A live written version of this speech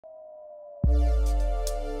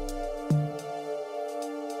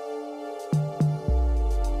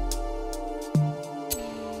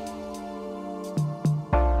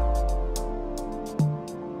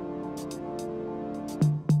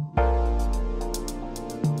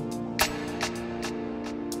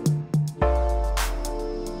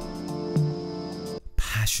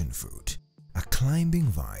passion fruit. A climbing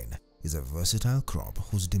vine is a versatile crop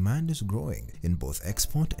whose demand is growing in both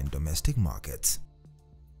export and domestic markets.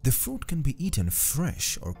 The fruit can be eaten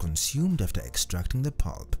fresh or consumed after extracting the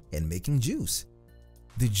pulp and making juice.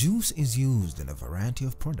 The juice is used in a variety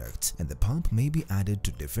of products and the pulp may be added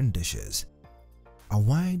to different dishes. A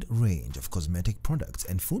wide range of cosmetic products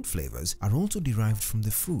and food flavors are also derived from the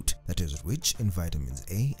fruit that is rich in vitamins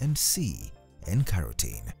A and C and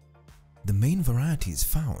carotene. The main varieties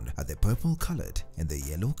found are the purple-colored and the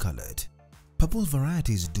yellow-colored. Purple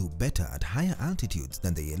varieties do better at higher altitudes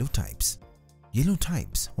than the yellow types. Yellow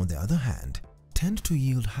types, on the other hand, tend to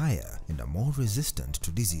yield higher and are more resistant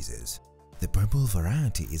to diseases. The purple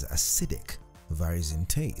variety is acidic, varies in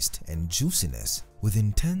taste and juiciness with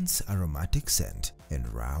intense aromatic scent and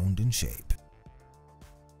round in shape.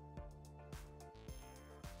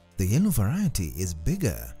 The yellow variety is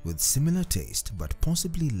bigger with similar taste but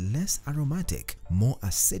possibly less aromatic, more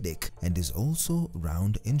acidic, and is also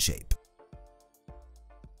round in shape.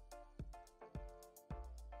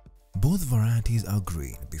 Both varieties are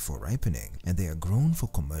green before ripening and they are grown for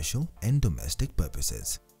commercial and domestic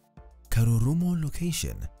purposes. Karurumo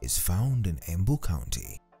location is found in Embu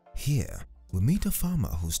County. Here, we meet a farmer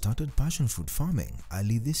who started passion fruit farming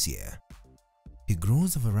early this year. He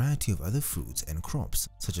grows a variety of other fruits and crops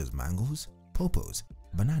such as mangoes, pawpaws,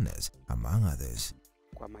 bananas, among others.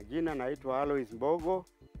 Kwa majina naitwa Alois Mbogo.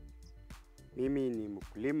 Mimi ni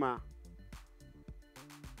mkulima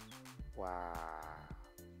wa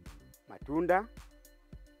matunda.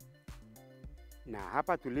 Na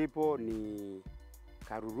hapa tulipo ni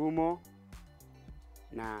Karurumo.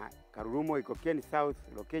 Na Karurumo iko Ken South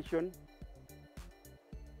location.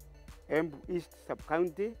 Embu East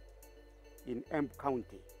Sub-County in Embu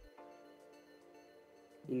County.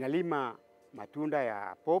 Inalima matunda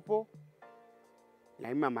ya popo,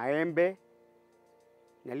 inalima maembe,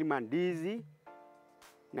 inalima ndizi,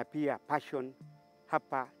 na pia passion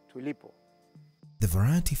hapa tulipo. The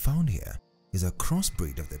variety found here is a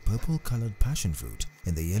crossbreed of the purple-colored passion fruit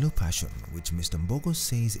and the yellow passion, which Mr. Mbogo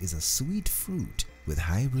says is a sweet fruit with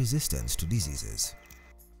high resistance to diseases.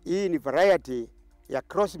 Hii ni variety ya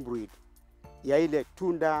crossbreed ya ile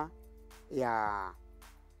tunda ya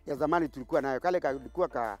zamani tulikuwa nayo. Kale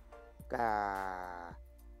kalikuwa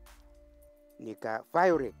ni ka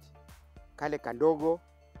violet, kale kandogo,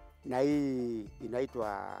 na hii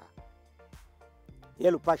inaitwa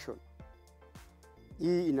yellow passion.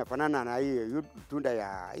 Hii inafanana na hii tunda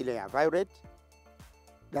ya ile ya violet,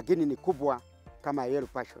 lakini ni kubwa kama yellow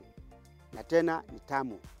passion na tena ni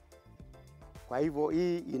tamu. Kwa hivyo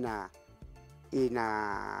hii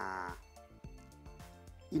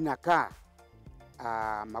inakaa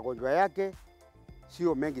magonjwa yake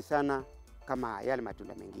sio mengi sana kama yale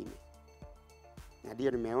matunda mengine. Na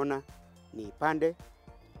ndio nimeona ni ipande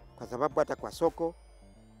kwa sababu hata kwa soko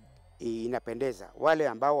inapendeza. Wale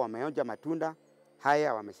ambao wameonja matunda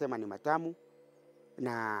haya wamesema ni matamu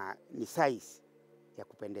na ni size ya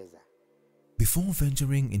kupendeza. Before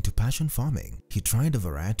venturing into passion farming, he tried a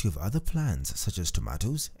variety of other plants such as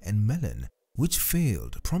tomatoes and melon, which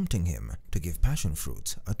failed, prompting him to give passion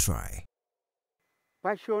fruits a try.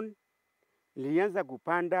 Passion nilianza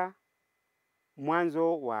kupanda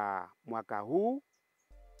mwanzo wa mwaka huu,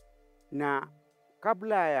 na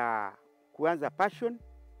kabla ya kuanza passion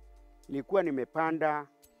nilikuwa nimepanda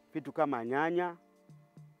vitu kama nyanya,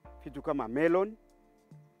 vitu kama melon,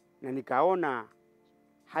 na nikaona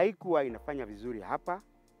haikuwa inafanya vizuri hapa.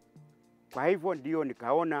 Kwa hivyo ndio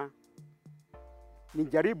nikaona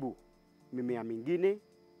nijaribu mimea mingine,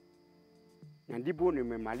 na ndipo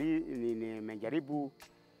nimejaribu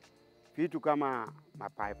vitu kama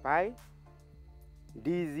mapaipai,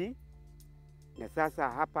 ndizi, na sasa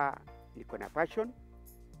hapa niko na passion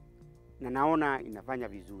na naona inafanya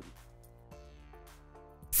vizuri.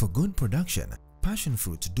 For good production, passion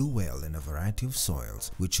fruits do well in a variety of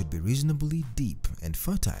soils, which should be reasonably deep and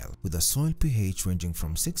fertile with a soil pH ranging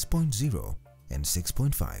from 6.0 and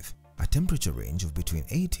 6.5. A temperature range of between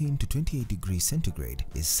 18 to 28 degrees centigrade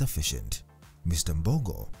is sufficient. Mr.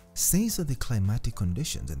 Mbogo says that the climatic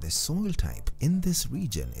conditions and the soil type in this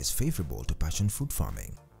region is favorable to passion fruit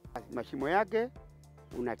farming. Mashimo yake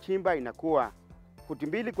unachimba inakuwa futi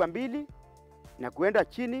 2 kwa 2 na kuenda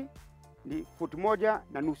chini ni futi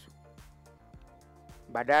 1.5.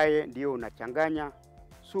 Baadaye ndio unachanganya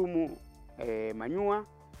sumu manyua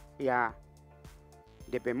ya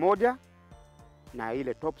debe moja na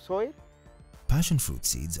ile topsoil. Passion fruit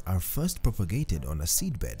seeds are first propagated on a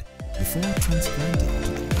seedbed before transplanting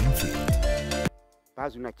to the main field.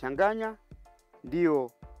 Basi unachanganya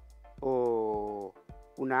ndio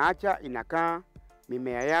unaacha inakaa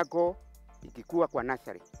mimea yako ikikua kwa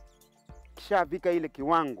nursery. ikishafika ile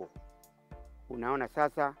kiwango, unaona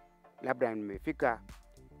sasa labda nimefika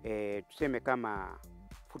tuseme kama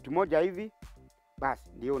futi moja hivi,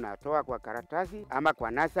 basi ndio unatoa kwa karatasi ama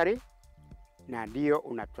kwa nursery na ndio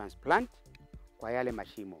una transplant kwa yale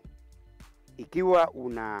mashimo. Ikiwa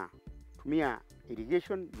unatumia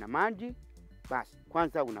irrigation na maji, basi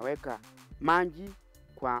kwanza unaweka maji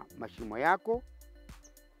kwa mashimo yako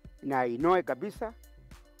na inoe kabisa.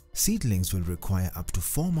 Seedlings will require up to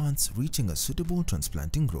 4 months reaching a suitable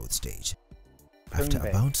transplanting growth stage. After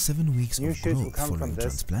about 7 weeks of growth following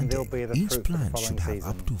transplanting, each plant should have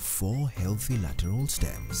up to 4 healthy lateral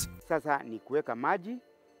stems. Sasa ni kuweka maji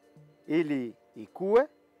ili ikue,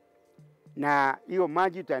 na hiyo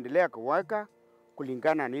maji itaendelea kuweka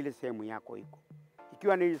kulingana na ile sehemu yako iko.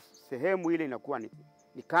 Ikiwa ni sehemu ile inakuwa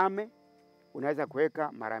ni kame, unaweza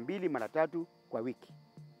kuweka mara 2 mara 3 kwa wiki.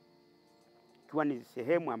 Ikiwa ni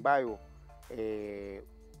sehemu ambayo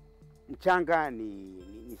mchanga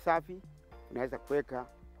ni safi, unaweza kuweka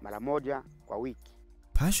mara 1 kwa wiki.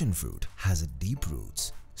 Passion fruit has deep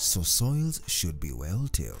roots, so soils should be well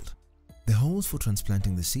tilled. The holes for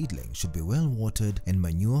transplanting the seedling should be well watered and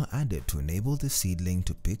manure added to enable the seedling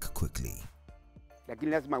to pick quickly.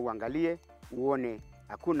 Lakini lazima uangalie uone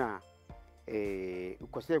hakuna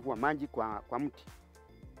ukosefu wa maji kwa mti.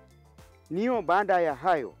 Niyo baada ya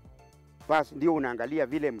hayo, basi ndio unaangalia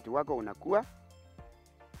vile mti wako unakuwa,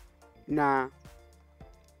 na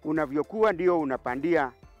unavyokuwa ndio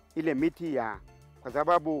unapandia ile miti kwa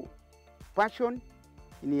sababu passion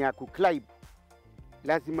ni ya kuclimb.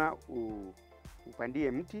 Lazima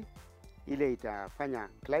upandie mti ile itafanya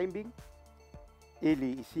climbing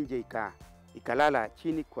ili isinje ikalala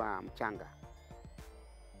chini kwa mchanga.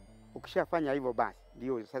 Ukishafanya hivyo, basi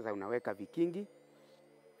ndio sasa unaweka vikingi.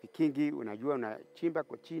 Vikingi unajua unachimba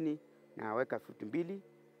kwa chini na weka futi 2,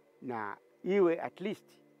 na iwe at least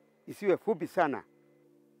isiwe fupi sana.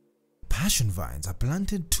 Passion vines are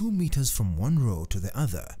planted 2 meters from one row to the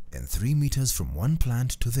other and 3 meters from one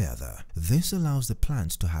plant to the other. This allows the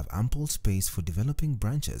plants to have ample space for developing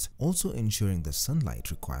branches, also ensuring the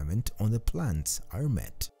sunlight requirement on the plants are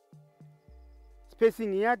met.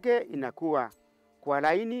 Spacing yake inakuwa kwa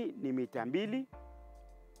laini ni mita 2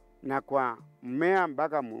 na kwa mmea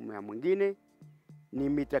mpaka mmea mwingine ni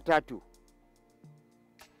mita 3.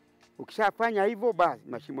 Ukishafanya hivyo, basi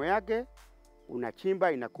mashimo yake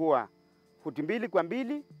unachimba inakuwa futi 2 kwa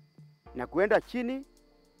 2 na kuenda chini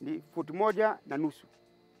ni futi 1.5.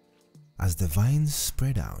 As the vines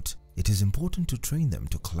spread out, it is important to train them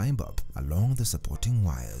to climb up along the supporting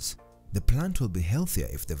wires. The plant will be healthier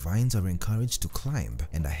if the vines are encouraged to climb,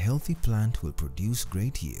 and a healthy plant will produce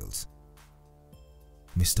great yields.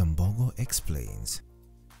 Mr. Mbogo explains.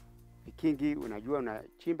 Vikingi unajua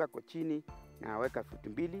unachimba kwa chini na weka futi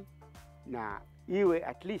 2, na iwe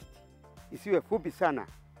at least isiwe fupi sana,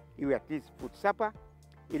 iwe at least futi 7,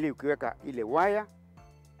 ili ukiweka ile waya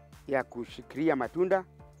ya kushikilia matunda,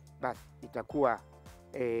 basi itakuwa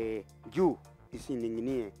juu,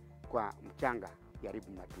 isininginie kwa mchanga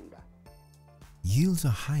yaribu matunda. Yields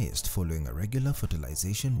are highest following a regular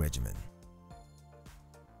fertilization regimen.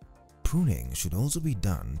 Pruning should also be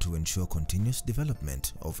done to ensure continuous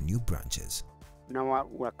development of new branches. Na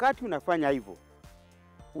wakati unafanya hivyo,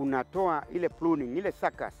 unatoa ile pruning, ile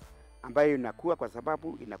suckers ambayo inakuwa kwa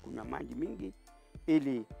sababu inakunywa maji mingi,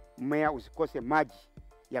 ili mmea usikose maji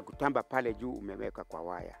ya kutamba pale juu umeweka kwa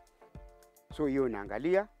waya. So hiyo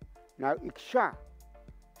inaangalia, na ikisha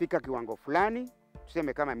fika kiwango fulani,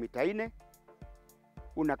 tuseme kama mita 4,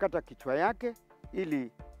 unakata kichwa yake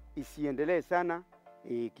ili isiendelee sana.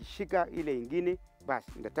 Ikishika ile ingine,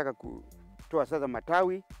 basi nataka kutoa sasa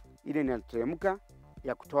matawi ile inateremka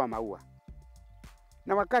ya kutoa maua.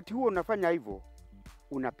 Na wakati huo unafanya hivyo,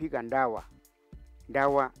 unapiga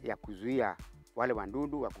dawa ya kuzuia wale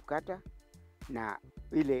wadudu wa kukata, na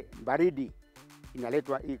ile baridi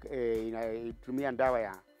inaletwa inatumia dawa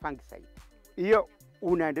ya fungicide. Hiyo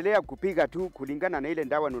unaendelea kupiga tu kulingana na ile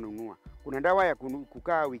dawa unanunua. Kuna dawa ya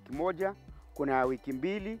kukaa wiki 1, kuna wiki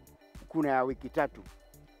 2, kuna wiki 3.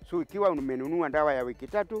 So ikiwa umenunua dawa ya wiki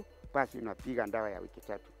 3, basi unapiga dawa ya wiki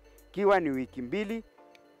 3. Ikiwa ni wiki 2,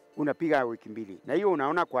 unapiga wiki 2. Na hiyo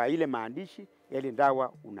unaona kwa ile maandishi ya ile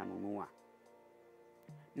dawa unanunua.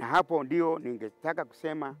 Na hapo ndio ningetaka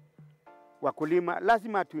kusema wakulima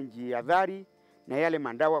lazima tujihadhari na yale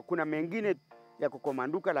mandawa. Kuna mengine ya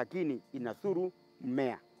kukomanduka lakini inadhuru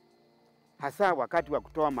mmea, hasa wakati wa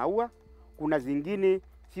kutoa maua. Kuna zingine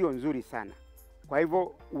sio nzuri sana. Kwa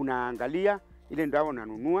hivyo unaangalia ile dawa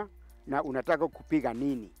unanunua na unataka kupiga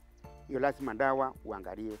nini. Hiyo lazima dawa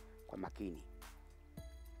uangalie kwa makini.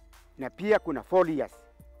 Na pia kuna foliars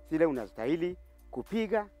zile unastahili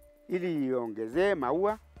kupiga ili iongezee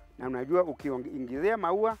maua, na unajua ukiongezea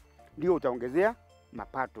maua ndio utaongezea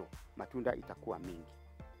mapato, matunda itakuwa mingi.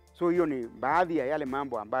 So hiyo ni baadhi ya yale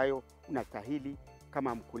mambo ambayo unastahili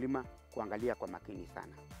kama mkulima kuangalia kwa makini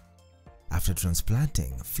sana. After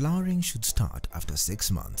transplanting, flowering should start after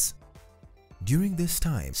 6 months. During this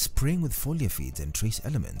time, spraying with foliar feeds and trace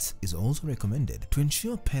elements is also recommended to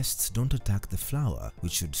ensure pests don't attack the flower,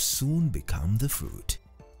 which should soon become the fruit.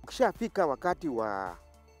 Ukishafika wakati wa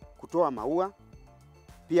kutoa maua,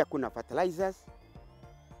 pia kuna fertilizers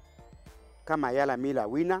kama yala mila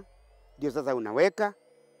wina, ndio sasa unaweka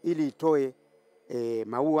ili itoe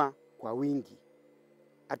maua kwa wingi.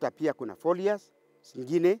 Hata pia kuna foliars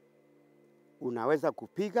zingine unaweza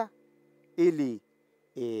kupiga ili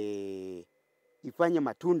ifanye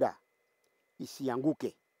matunda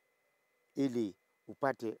isianguke, ili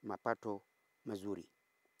upate mapato mazuri.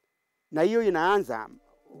 Na hiyo inaanza,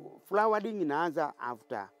 flowering inaanza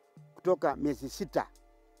after kutoka miezi 6.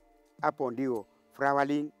 Hapo ndio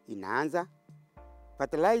flowering inaanza.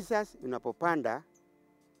 Fertilizers unapopanda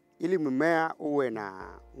ili mmea uwe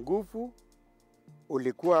na nguvu,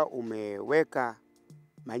 ulikuwa umeweka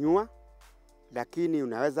manyua, lakini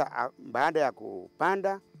unaweza baada ya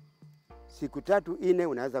kupanda siku 3-4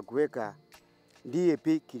 unaweza kuweka DAP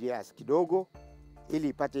kiasi kidogo ili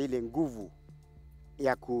ipate ile nguvu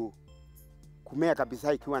ya kumea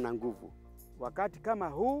kabisa ikiwa na nguvu. Wakati kama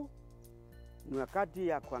huu ni wakati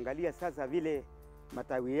ya kuangalia sasa vile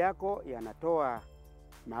matawi yako yanatoa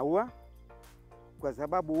maua, kwa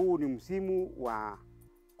sababu huu ni msimu wa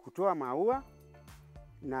kutoa maua,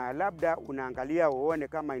 na labda unaangalia uone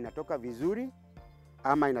kama inatoka vizuri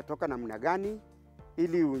ama inatoka namna gani,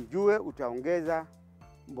 ili unjue utaongeza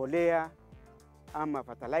mbolea ama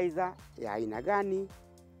fertilizer ya aina gani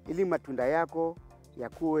ili matunda yako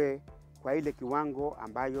yakue kwa ile kiwango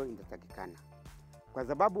ambayo inatakikana. Kwa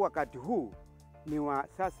sababu wakati huu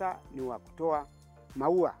sasa ni wa kutoa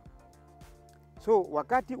maua. So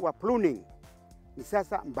wakati wa pruning ni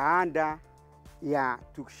sasa baada ya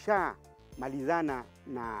tukisha malizana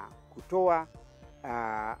na kutoa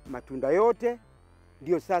matunda yote,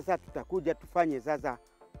 ndio sasa tutakuja tufanye sasa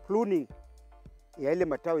pruning ya ile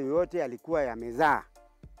matawi yote yalikuwa yamezaa.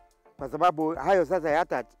 Kwa sababu hayo sasa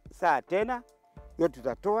hata saa tena yote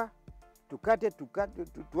tutatoa, tukate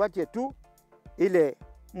tuache tu ile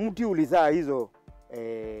mti ulizaa hizo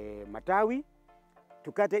matawi,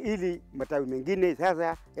 tukate ili matawi mengine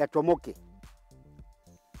sasa yatomoke.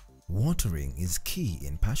 Watering is key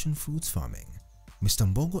in passion fruits farming. Mr.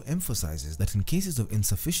 Mbogo emphasizes that in cases of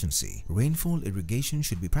insufficiency, rainfall irrigation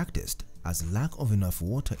should be practiced, as lack of enough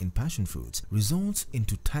water in passion fruits results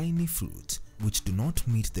into tiny fruits which do not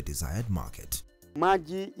meet the desired market.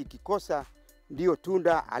 Maji ikikosa ndio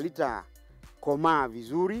tunda halitakomaa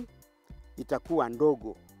vizuri, itakuwa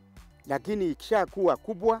ndogo. Lakini ikishakuwa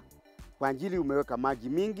kubwa, kwa ajili umeweka maji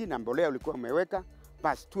mingi na mbolea ulikuwa umeweka,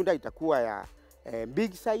 basi tunda itakuwa ya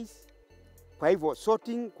big size. Kwa hivyo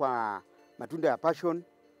sorting kwa matunda ya passion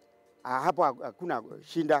hapo hakuna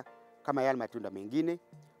shinda kama yale matunda mengine,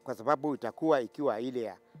 kwa sababu itakuwa ikiwa ile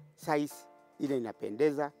ya size ile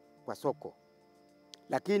inapendeza kwa soko.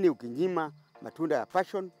 Lakini ukinyima matunda ya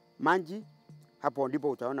passion maji, hapo ndipo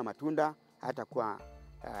utaona matunda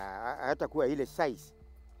hatakuwa ile size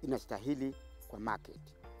inastahili kwa market.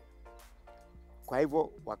 Kwa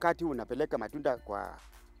hivyo wakati unapeleka matunda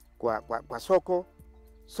kwa soko,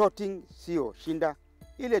 sorting sio shinda.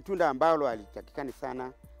 Ile tunda ambalo halitakikani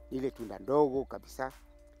sana ni ile tunda ndogo kabisa,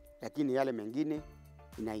 lakini yale mengine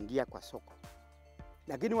inaingia kwa soko.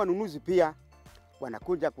 Lakini wanunuzi pia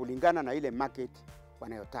wanakuja kulingana na ile market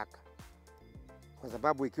wanayotaka. Kwa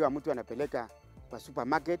sababu ikiwa mtu anapeleka kwa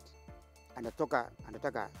supermarket,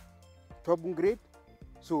 anataka top grade,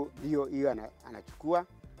 so hiyo anachukua,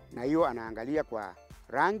 na hiyo anaangalia kwa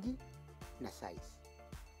rangi na size.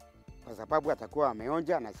 Kwa sababu atakuwa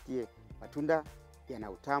ameonja, anasikie matunda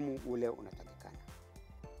yana utamu ule unatakikana.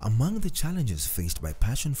 Among the challenges faced by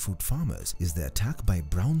passion fruit farmers is the attack by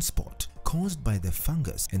brown spot caused by the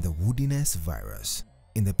fungus and the woodiness virus.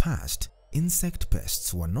 In the past, insect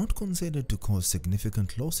pests were not considered to cause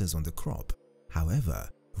significant losses on the crop. However,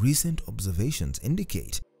 recent observations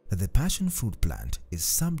indicate that the passion fruit plant is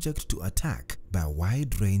subject to attack by a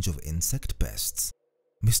wide range of insect pests.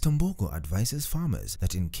 Mr. Mbogo advises farmers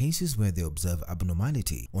that in cases where they observe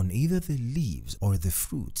abnormality on either the leaves or the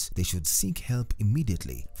fruits, they should seek help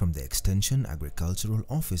immediately from the extension agricultural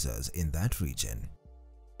officers in that region.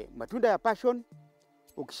 Matunda ya passion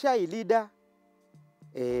ukishailida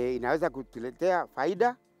inaweza kutuletea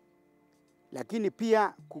faida, lakini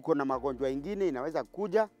pia kuko na magonjwa mengine inaweza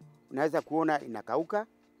kuja, unaweza kuona inakauka.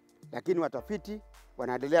 lakini watafiti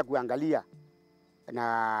wanaendelea kuangalia,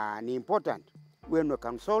 na ni important when we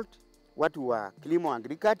consult watu wa kilimo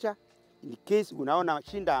agriculture in case unaona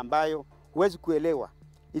shinda ambayo huwezi kuelewa,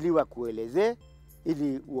 ili wakuelezee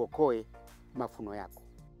ili uokoe mafuno yako.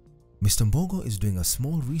 Mr. Mbogo is doing a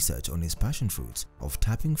small research on his passion fruits of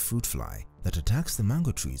tapping fruit fly that attacks the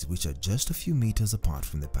mango trees which are just a few meters apart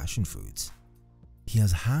from the passion fruits. He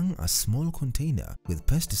has hung a small container with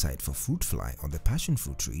pesticide for fruit fly on the passion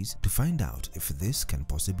fruit trees to find out if this can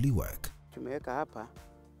possibly work. Tumeweka hapa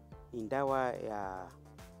ni dawa ya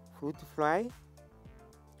fruit fly,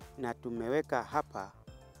 na tumeweka hapa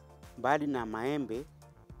mbali na maembe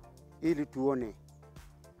ili tuone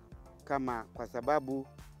kama, kwa sababu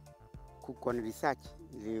kuko ni research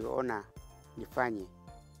niliona nifanye,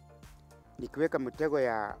 nikiweka mtego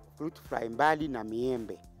ya fruit fly mbali na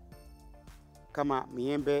miembe, kama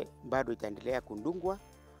miembe bado itaendelea kundungwa,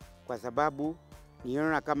 kwa sababu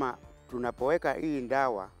niona kama tunapoweka hii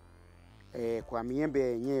dawa kwa miembe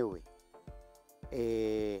yenyewe,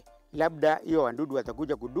 labda hiyo wadudu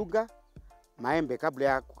watakuja kudunga maembe kabla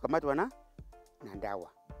ya kukamatwa na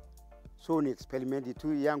dawa. So ni experiment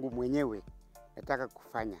tu yangu mwenyewe nataka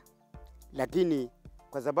kufanya, lakini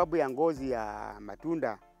kwa sababu ya ngozi ya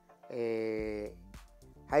matunda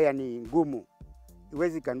haya ni ngumu,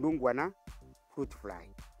 iwezi kandungwa na fruit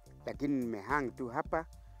fly, lakini nimehang tu hapa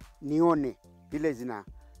nione vile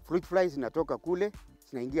fruit fly zinatoka kule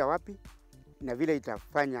zinaingia wapi, na vile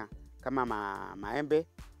itafanya kama maembe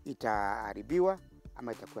itaharibiwa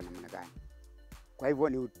ama itakuwa namna gani. Kwa hivyo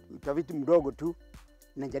ni utafiti mdogo tu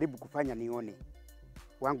najaribu kufanya nione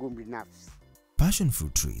wangu binafsi. Passion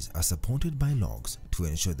fruit trees are supported by logs to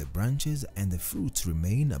ensure the branches and the fruits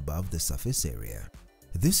remain above the surface area.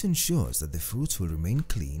 This ensures that the fruits will remain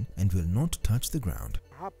clean and will not touch the ground.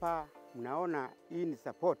 Hapa mnaona hii ni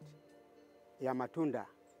support ya matunda,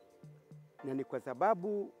 na ni kwa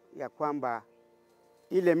sababu ya kwamba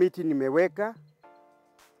ile miti nimeweka,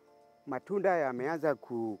 matunda yameanza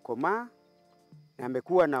kukomaa na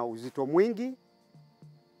yamekuwa na uzito mwingi.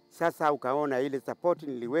 Sasa ukaona ile support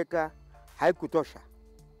niliweka haikutosha.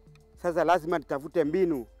 Sasa lazima nitafute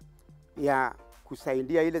mbinu ya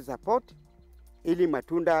kusaidia ile support ili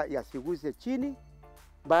matunda yasiguse chini,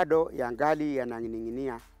 bado yangali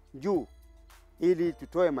yananing'inia juu, ili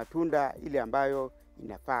tutoe matunda ile ambayo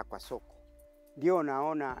inafaa kwa soko. Ndio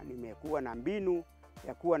naona nimekuwa na mbinu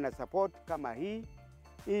ya kuwa na support kama hii,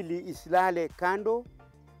 ili isilale kando,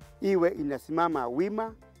 iwe inasimama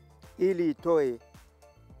wima, ili itoe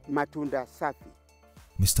matunda safi.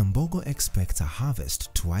 Mr. Mbogo expects a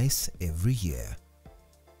harvest twice every year.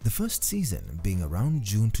 The first season being around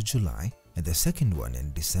June to July and the second one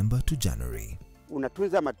in December to January.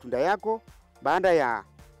 Unatunza matunda yako baada ya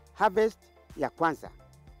harvest ya kwanza.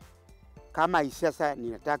 Kama sasa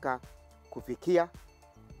ninataka kufikia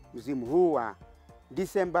msimu huu wa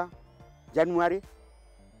December, January,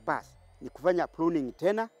 basi ni kufanya pruning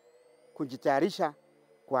tena, kujitayarisha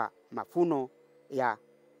kwa mafuno ya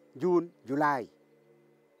June, July.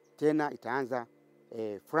 Tena itaanza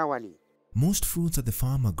flowering. Most fruits at the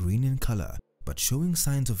farm are green in color, but showing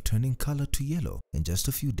signs of turning color to yellow in just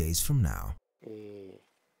a few days from now.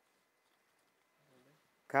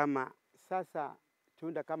 Kama sasa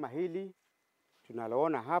tunda kama hili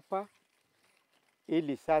tunaloona hapa,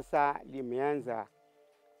 ili sasa limeanza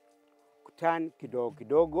kuturn kidogo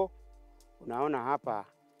kidogo. Unaona hapa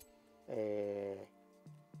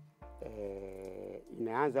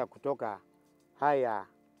inaanza kutoka haya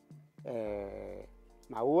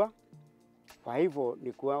maua. Kwa hivyo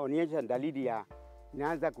ni kuonyesha dalili ya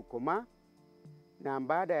inaanza kukomaa, na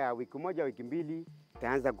baada ya wiki moja wiki mbili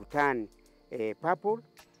itaanza kuturn purple.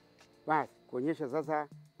 Basi kuonyesha sasa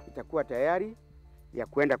itakuwa tayari ya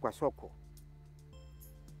kwenda kwa soko.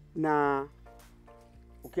 Na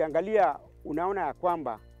ukiangalia unaona ya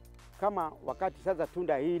kwamba kama wakati sasa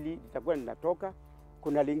tunda hili litakuwa linatoka,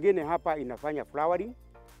 kuna lingine hapa inafanya flowering.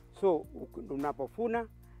 So unapofuna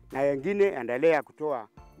na wengine endelea kutoa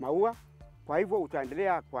maua. Kwa hivyo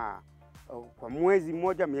utaendelea kwa mwezi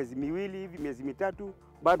mmoja, miezi miwili hivi, miezi mitatu,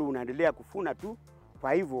 bado unaendelea kufuna tu.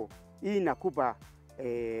 Kwa hivyo hii inakupa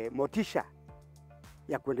motisha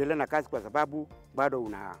ya kuendelea na kazi, kwa sababu bado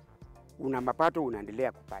una mapato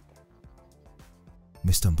unaendelea kupata.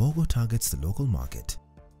 Mr. Mbogo targets the local market.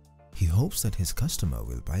 He hopes that his customer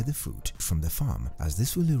will buy the fruit from the farm, as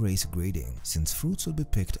this will erase grading since fruits will be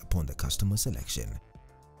picked upon the customer selection.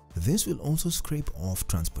 This will also scrape off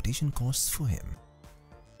transportation costs for him.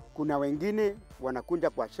 Kuna wengine wanakuja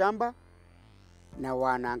kwa shamba na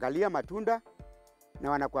wanaangalia matunda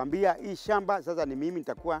na wanakuambia hii shamba sasa ni mimi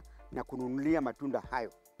nitakuwa na kununulia matunda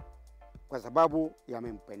hayo. kwa sababu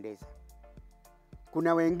yamempendeza.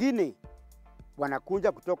 Kuna wengine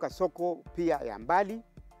wanakuja kutoka soko pia ya mbali,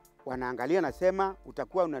 wanaangalia nasema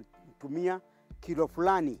utakuwa unatumia kilo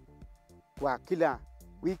fulani kwa kila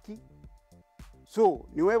wiki. So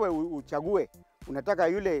ni wewe uchague, unataka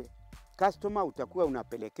yule customer utakuwa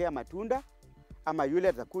unapelekea matunda, ama yule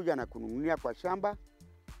atakuja na kununulia kwa shamba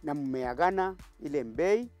na mmeagana ile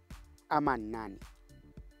bei, ama nani.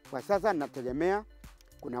 Kwa sasa nategemea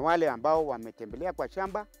kuna wale ambao wametembelea kwa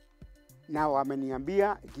shamba na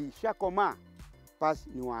wameniambia ikishakomaa basi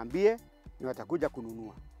niwaambie ni watakuja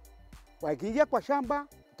kununua. Wakiingia kwa shamba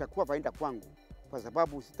itakuwa faida kwangu, kwa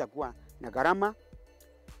sababu sitakuwa na gharama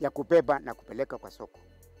ya kubeba na kupeleka kwa soko.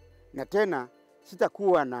 Na tena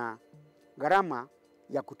sitakuwa na gharama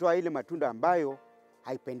ya kutoa ile matunda ambayo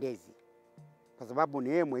haipendezi, kwa sababu ni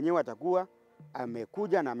yeye mwenyewe atakuwa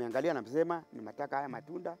amekuja na ameangalia na kusema nimetaka haya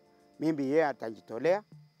matunda, mimi yeye atajitolea,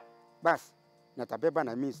 basi natabeba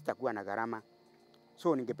na mimi sitakuwa na gharama.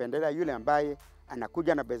 So ningependelea yule ambaye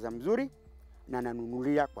anakuja na pesa mzuri na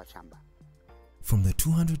ananunulia kwa shamba. From the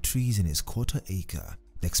 200 trees in his quarter acre,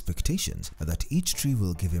 the expectations are that each tree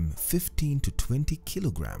will give him 15 to 20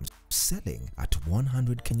 kilograms. Selling at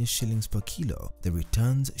 100 Kenya shillings per kilo, the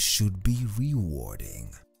returns should be rewarding.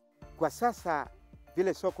 Kwa sasa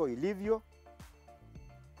vile soko ilivyo,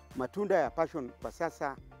 matunda ya passion kwa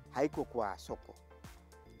sasa haiko kwa soko.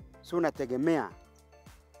 So nategemea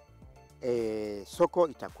soko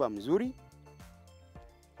itakuwa mzuri.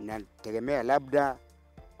 Nategemea labda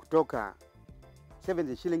kutoka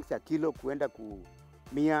 70 shillings a kilo kuenda ku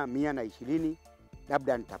 120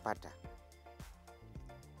 labda nitapata.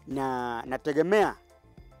 Na nategemea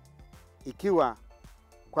ikiwa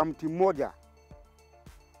kwa mti mmoja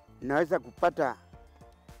naweza kupata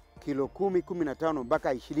kilo 10, 15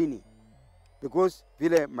 mpaka 20, because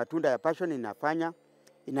vile matunda ya passion inafanya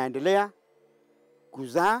inaendelea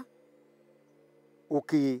kuzaa.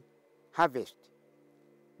 Harvest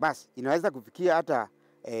basi inaweza kufikia hata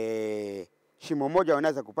shimo moja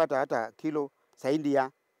unaweza kupata hata kilo zaidi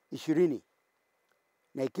ya 20,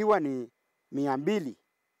 na ikiwa ni 200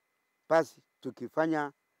 basi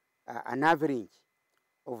tukifanya an average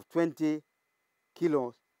of 20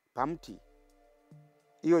 kilos per mti,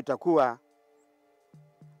 hiyo itakuwa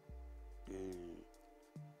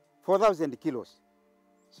 4000 kilos,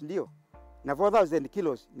 ndio? Na 4000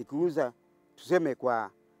 kilos nikiuza tuseme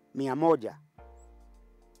kwa 100,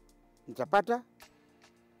 nitapata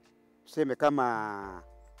tuseme kama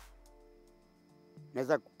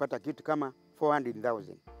naweza kupata kitu kama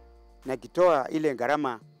 400,000, na kitoa ile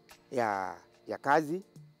gharama ya kazi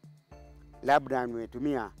labda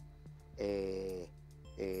nimetumia 50,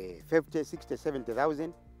 60,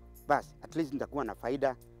 70,000, basi at least nitakuwa na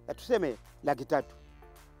faida ya tuseme 300,000,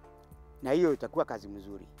 na hiyo itakuwa kazi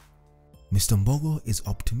mzuri. Mr. Mbogo is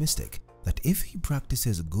optimistic that if he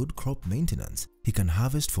practices good crop maintenance, he can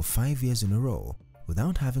harvest for 5 years in a row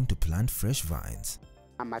without having to plant fresh vines.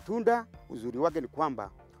 Matunda uzuri wake ni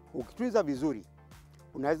kwamba ukitunza vizuri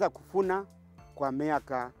unaweza kufuna kwa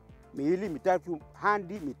miaka 2, 3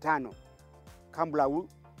 hadi 5 kabla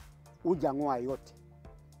ujang'oa yote.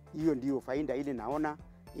 Hiyo ndio faida ile naona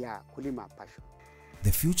ya kulima passion.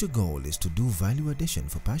 The future goal is to do value addition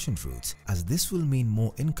for passion fruits, as this will mean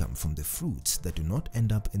more income from the fruits that do not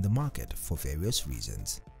end up in the market for various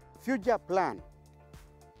reasons. Future plan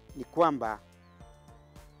ni kwamba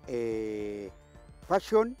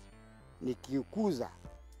passion nikiukuza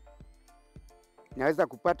naweza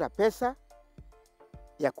kupata pesa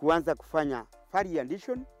ya kuanza kufanya value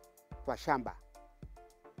addition kwa shamba,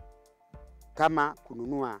 kama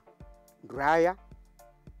kununua dryer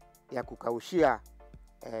ya kukaushia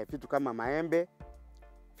vitu kama maembe,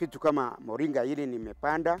 vitu kama moringa ili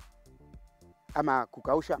nimepanda, ama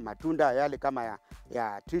kukausha matunda yale kama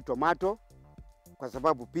ya tree tomato, kwa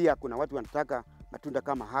sababu pia kuna watu wanataka matunda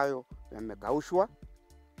kama hayo yamekaushwa.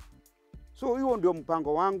 So hiyo ndio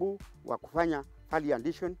mpango wangu wa kufanya value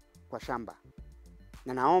addition kwa shamba,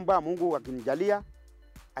 na naomba Mungu akinijalia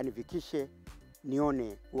anifikishe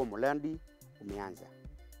nione huo mlandi umeanza.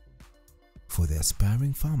 For the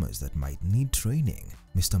aspiring farmers that might need training,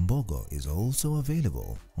 Mr. Mbogo is also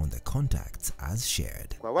available on the contacts as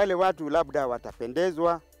shared. Kwa wale watu labda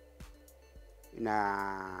watapendezwa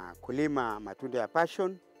na kulima matunda ya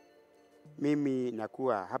passion, mimi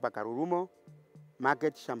nakuwa hapa Karurumo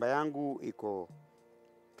market. Shamba yangu iko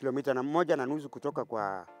kilomita 1.5 kutoka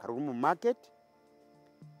kwa Karurumo market.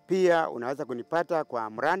 Pia unaweza kunipata kwa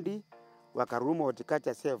mrandi wa Karurumo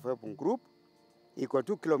Horticulture Self-Help Group, iko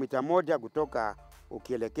 2 kilomita 1 kutoka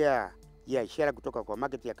ukielekea ya ishara kutoka kwa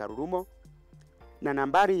market ya Karurumo, na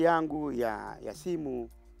nambari yangu ya simu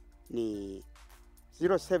ni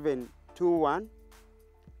 0721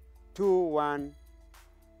 217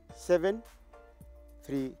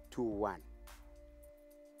 321.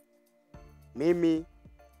 Mimi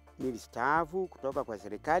nilistaafu kutoka kwa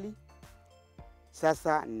serikali.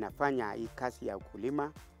 Sasa ninafanya hii kazi ya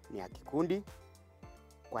ukulima ni ya kikundi.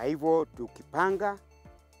 Kwa hivyo tukipanga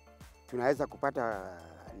tunaweza kupata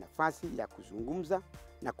nafasi ya kuzungumza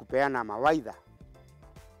na kupeana mawaidha.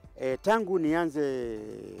 Tangu nianze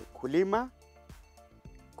kulima,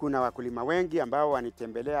 kuna wakulima wengi ambao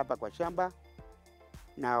wanitembelea hapa kwa shamba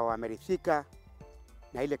na wameridhika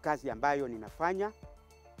na ile kazi ambayo ninafanya.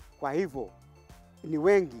 Kwa hivyo ni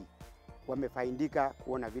wengi wamefaidika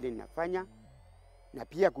kuona vile ninafanya, na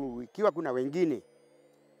pia ikiwa kuna wengine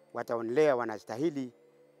wataonelea wanastahili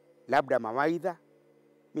labda mawaidha,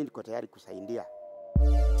 mimi niko tayari kusaidia.